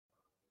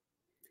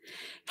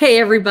Hey,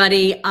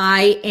 everybody.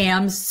 I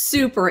am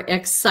super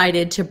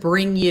excited to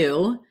bring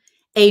you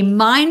a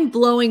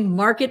mind-blowing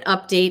market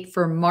update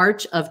for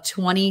March of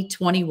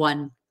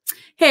 2021.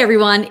 Hey,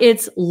 everyone.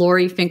 It's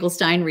Lori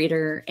Finkelstein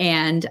Reader.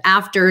 And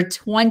after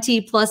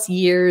 20 plus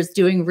years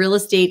doing real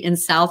estate in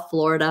South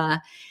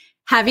Florida,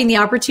 having the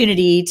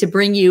opportunity to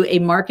bring you a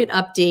market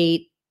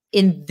update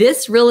in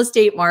this real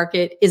estate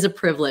market is a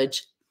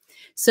privilege.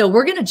 So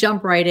we're going to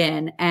jump right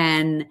in,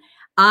 and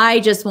I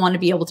just want to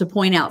be able to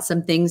point out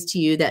some things to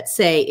you that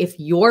say, if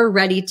you're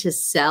ready to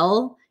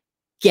sell,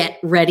 get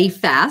ready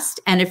fast.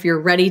 And if you're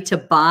ready to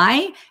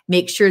buy,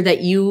 make sure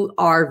that you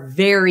are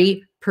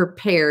very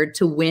prepared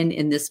to win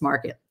in this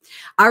market.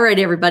 All right,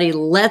 everybody,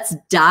 let's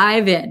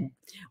dive in.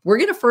 We're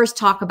going to first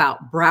talk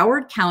about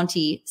Broward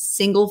County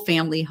single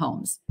family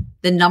homes.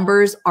 The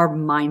numbers are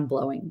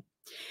mind-blowing.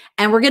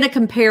 And we're going to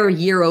compare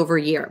year over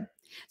year.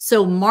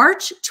 So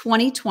March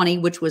 2020,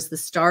 which was the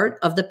start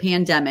of the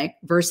pandemic,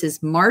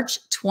 versus March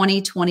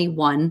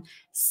 2021,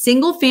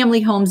 single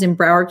family homes in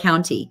Broward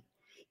County,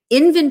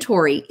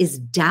 inventory is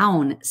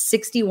down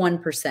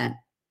 61%.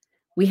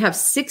 We have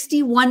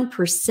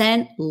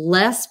 61%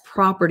 less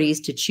properties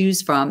to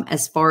choose from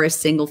as far as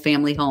single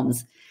family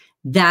homes.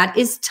 That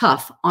is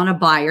tough on a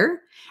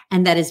buyer,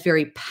 and that is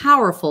very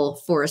powerful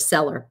for a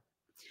seller.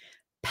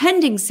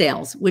 Pending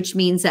sales, which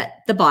means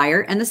that the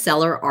buyer and the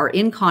seller are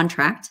in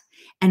contract,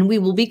 and we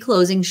will be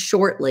closing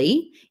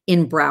shortly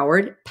in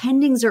Broward.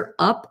 Pendings are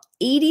up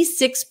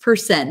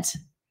 86%.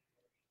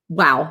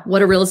 Wow,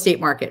 what a real estate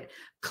market.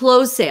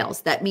 Closed sales,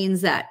 that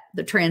means that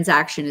the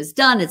transaction is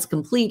done, it's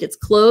complete, it's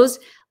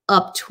closed,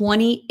 up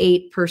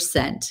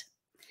 28%.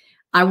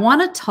 I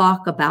want to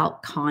talk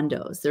about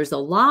condos. There's a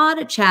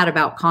lot of chat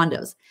about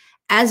condos.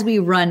 As we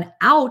run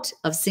out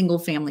of single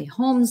family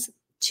homes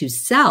to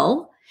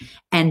sell,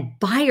 and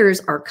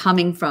buyers are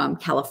coming from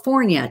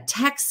California,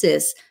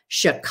 Texas,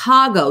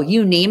 Chicago,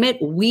 you name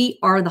it, we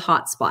are the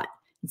hotspot.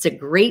 It's a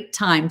great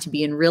time to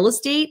be in real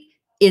estate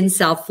in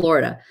South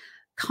Florida.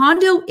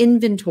 Condo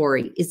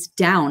inventory is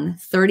down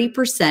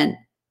 30%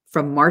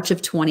 from March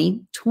of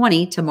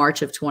 2020 to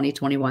March of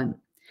 2021.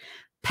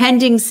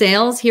 Pending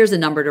sales, here's a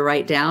number to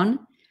write down,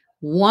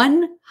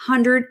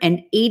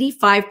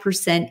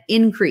 185%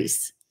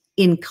 increase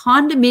in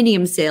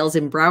condominium sales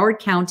in Broward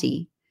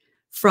County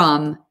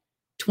from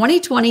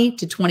 2020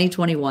 to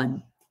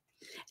 2021.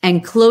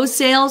 And closed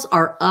sales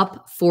are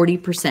up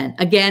 40%.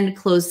 Again,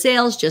 closed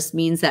sales just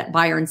means that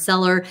buyer and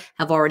seller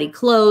have already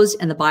closed,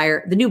 and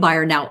the new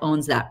buyer now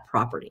owns that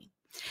property.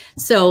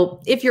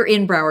 So if you're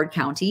in Broward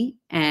County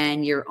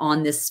and you're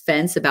on this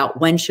fence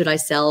about when should I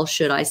sell,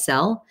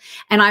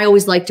 and I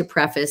always like to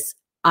preface,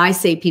 I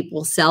say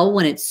people sell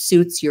when it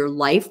suits your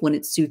life, when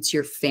it suits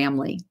your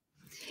family.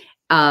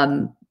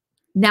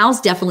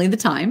 Now's definitely the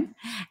time.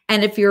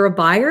 And if you're a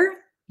buyer,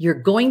 you're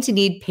going to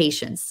need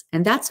patience,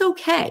 and that's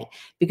okay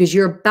because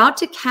you're about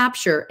to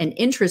capture an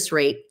interest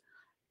rate.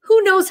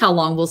 Who knows how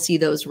long we'll see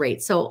those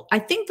rates? So I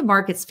think the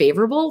market's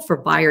favorable for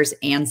buyers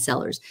and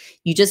sellers.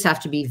 You just have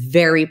to be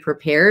very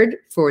prepared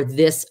for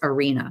this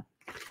arena.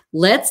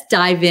 Let's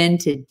dive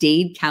into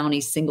Dade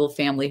County single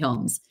family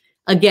homes.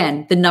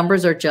 Again, the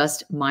numbers are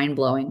just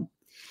mind-blowing.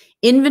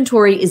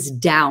 Inventory is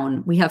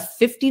down. We have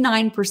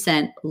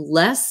 59%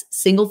 less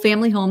single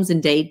family homes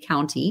in Dade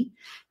County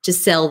to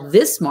sell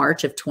this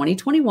March of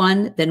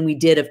 2021 than we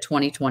did of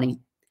 2020.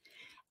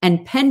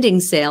 And pending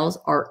sales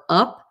are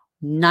up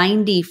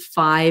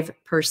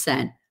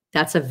 95%.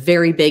 That's a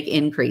very big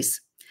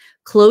increase.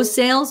 Closed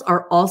sales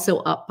are also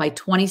up by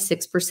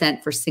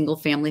 26% for single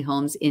family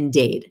homes in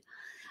Dade.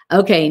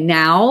 Okay,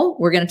 now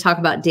we're going to talk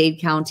about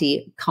Dade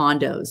County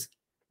condos.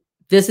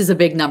 This is a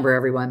big number,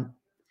 everyone.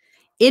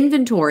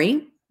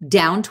 Inventory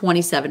down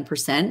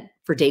 27%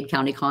 for Dade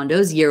County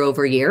condos year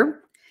over year.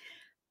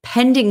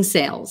 Pending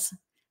sales,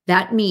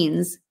 that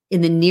means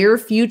in the near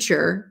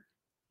future,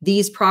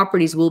 these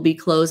properties will be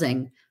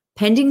closing.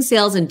 Pending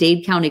sales in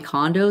Dade County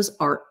condos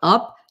are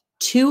up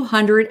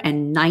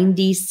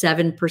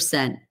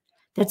 297%.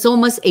 That's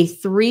almost a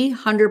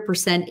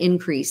 300%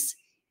 increase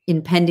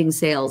in pending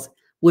sales,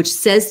 which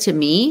says to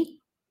me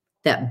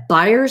that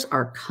buyers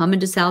are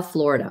coming to South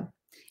Florida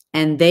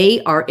and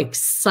they are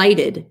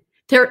excited.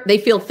 They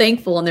feel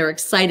thankful and they're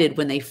excited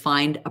when they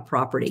find a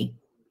property.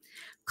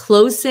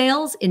 Closed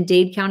sales in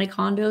Dade County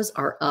condos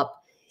are up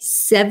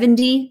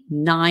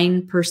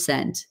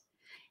 79%.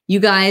 You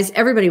guys,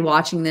 everybody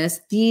watching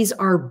this, these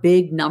are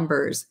big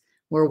numbers.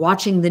 We're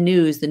watching the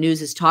news. The news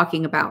is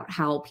talking about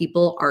how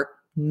people are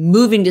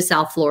moving to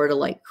South Florida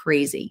like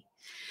crazy.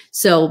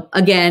 So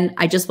again,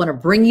 I just want to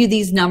bring you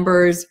these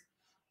numbers.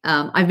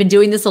 I've been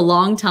doing this a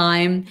long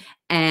time,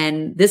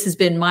 and this has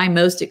been my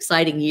most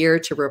exciting year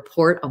to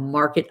report a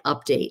market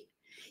update.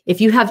 If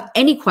you have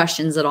any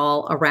questions at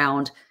all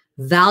around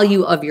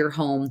value of your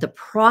home, the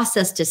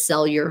process to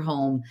sell your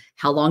home,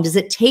 how long does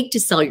it take to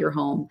sell your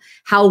home,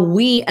 how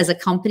we as a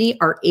company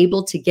are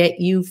able to get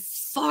you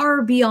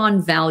far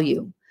beyond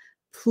value,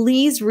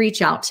 please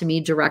reach out to me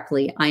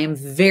directly. I am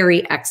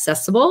very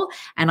accessible,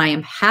 and I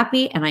am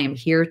happy, and I am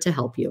here to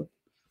help you.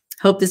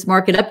 Hope this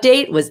market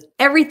update was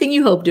everything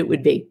you hoped it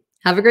would be.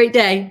 Have a great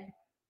day.